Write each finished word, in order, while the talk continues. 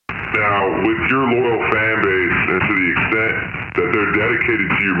Now, with your loyal fan base and to the extent that they're dedicated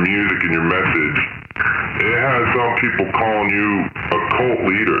to your music and your message, it has some people calling you a cult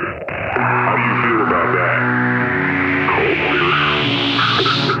leader. How do you feel about that? Cult leader?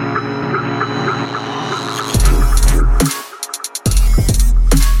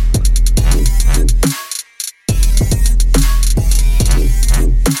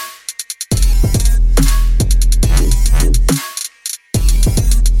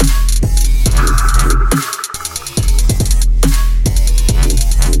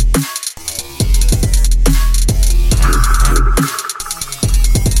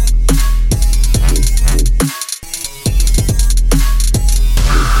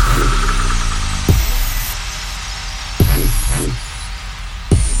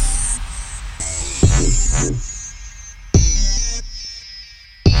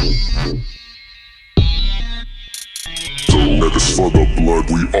 The red is for the blood,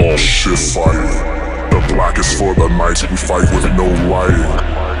 we all shit fight. The black is for the nights we fight with no light.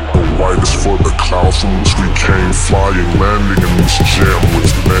 The white is for the clouds from which we came flying, landing in this jam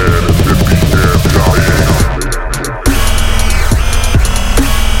with man and then began dying.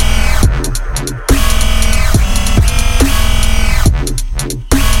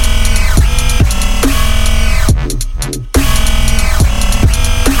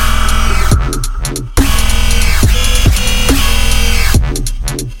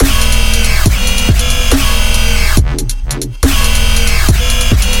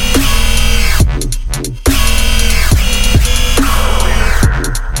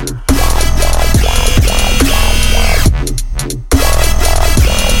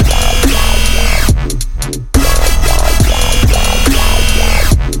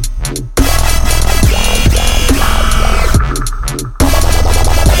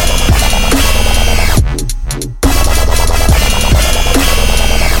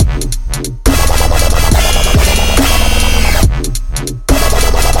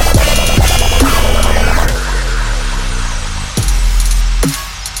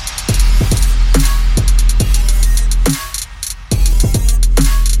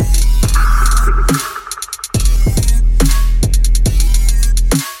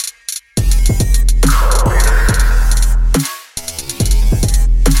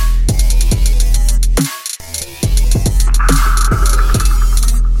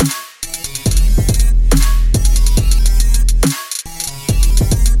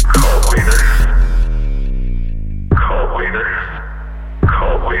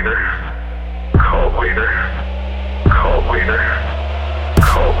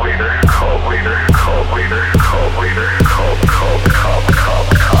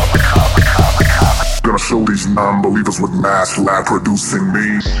 Gonna show these non-believers with mass lab producing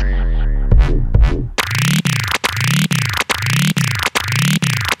me.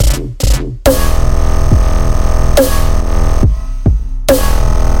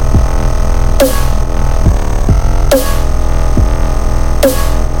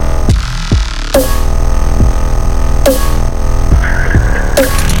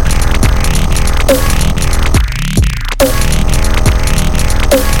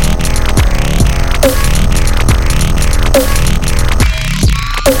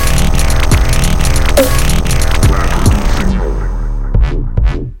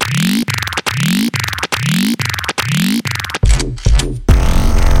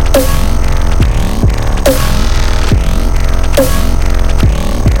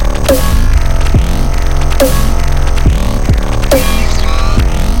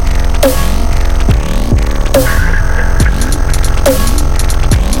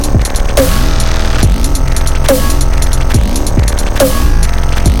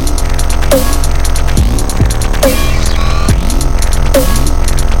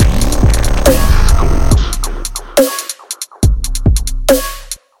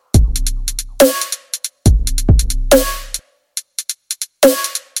 You